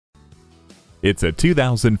It's a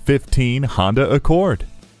 2015 Honda Accord.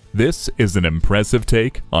 This is an impressive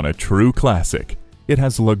take on a true classic. It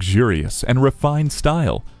has luxurious and refined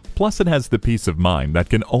style, plus it has the peace of mind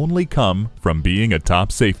that can only come from being a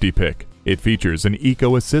top safety pick. It features an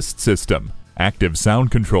Eco Assist system, active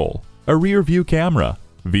sound control, a rear view camera,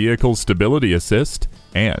 vehicle stability assist,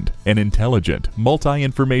 and an intelligent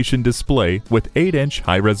multi-information display with 8-inch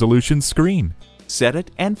high-resolution screen. Set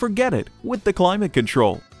it and forget it with the climate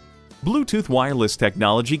control. Bluetooth wireless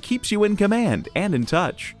technology keeps you in command and in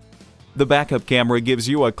touch. The backup camera gives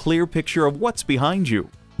you a clear picture of what's behind you.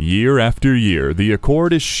 Year after year, the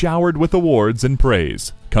Accord is showered with awards and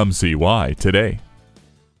praise. Come see why today.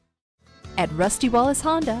 At Rusty Wallace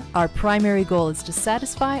Honda, our primary goal is to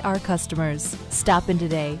satisfy our customers. Stop in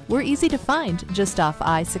today. We're easy to find just off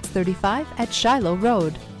I-635 at Shiloh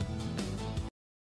Road.